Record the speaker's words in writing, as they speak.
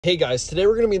Hey guys, today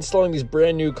we're going to be installing these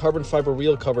brand new carbon fiber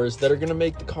wheel covers that are going to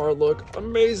make the car look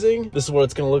amazing. This is what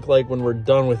it's going to look like when we're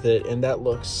done with it, and that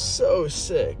looks so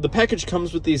sick. The package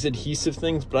comes with these adhesive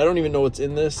things, but I don't even know what's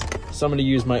in this, so I'm going to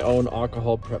use my own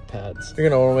alcohol prep pads. You're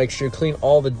going to want to make sure you clean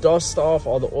all the dust off,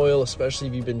 all the oil, especially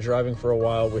if you've been driving for a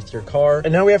while with your car.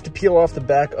 And now we have to peel off the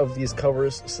back of these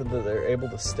covers so that they're able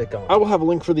to stick on. I will have a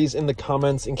link for these in the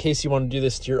comments in case you want to do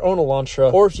this to your own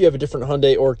Elantra, or if you have a different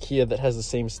Hyundai or Kia that has the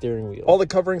same steering wheel. All the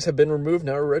coverings have been removed.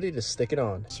 Now we're ready to stick it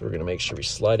on. So we're going to make sure we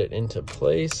slide it into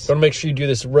place. You want to make sure you do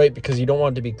this right because you don't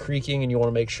want it to be creaking and you want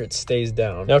to make sure it stays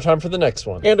down. Now time for the next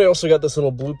one. And I also got this little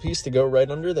blue piece to go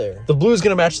right under there. The blue is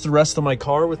going to match the rest of my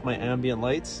car with my ambient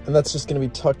lights. And that's just going to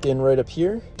be tucked in right up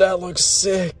here. That looks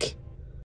sick.